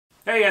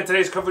Hey, on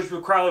today's coverage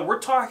with Crowley, we're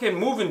talking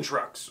moving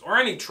trucks, or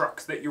any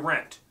trucks that you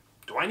rent.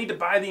 Do I need to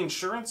buy the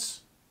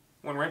insurance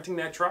when renting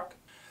that truck?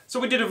 So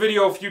we did a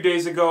video a few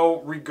days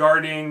ago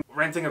regarding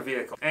renting a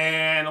vehicle.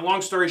 And a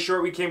long story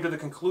short, we came to the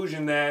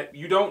conclusion that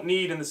you don't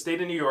need, in the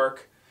state of New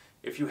York,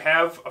 if you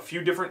have a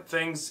few different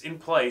things in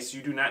place,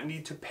 you do not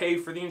need to pay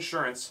for the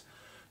insurance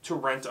to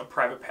rent a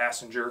private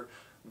passenger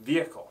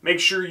vehicle.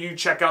 Make sure you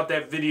check out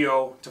that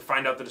video to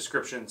find out the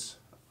descriptions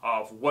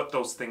of what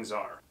those things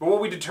are. But what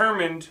we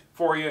determined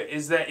for you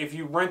is that if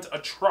you rent a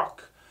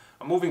truck,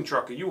 a moving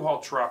truck, a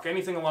U-Haul truck,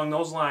 anything along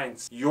those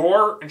lines,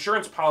 your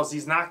insurance policy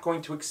is not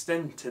going to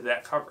extend to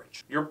that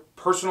coverage. Your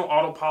personal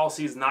auto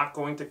policy is not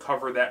going to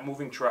cover that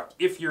moving truck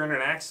if you're in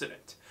an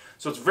accident.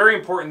 So it's very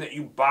important that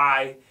you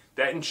buy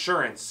that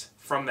insurance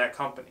from that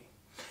company.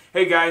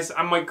 Hey guys,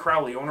 I'm Mike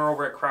Crowley, owner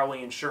over at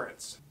Crowley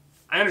Insurance.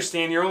 I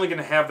understand you're only going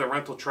to have the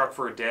rental truck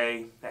for a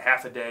day, a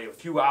half a day, a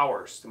few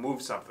hours to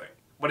move something.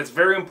 But it's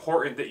very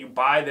important that you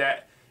buy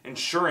that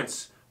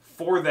insurance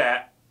for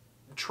that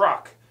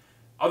truck.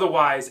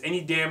 Otherwise,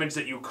 any damage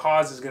that you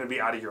cause is going to be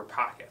out of your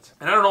pocket.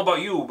 And I don't know about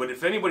you, but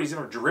if anybody's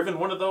ever driven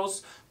one of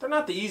those, they're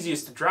not the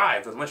easiest to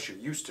drive unless you're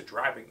used to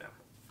driving them.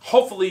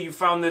 Hopefully you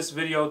found this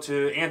video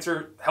to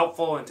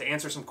helpful and to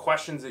answer some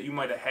questions that you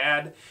might have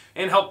had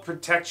and help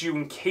protect you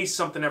in case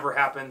something ever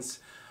happens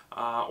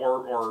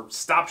or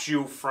stops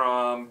you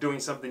from doing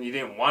something you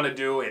didn't want to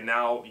do and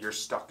now you're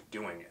stuck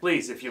doing it.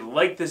 Please, if you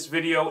like this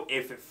video,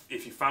 if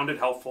you found it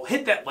helpful,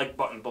 hit that like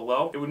button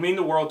below. It would mean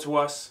the world to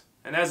us.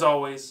 And as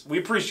always, we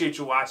appreciate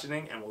you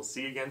watching and we'll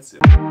see you again soon.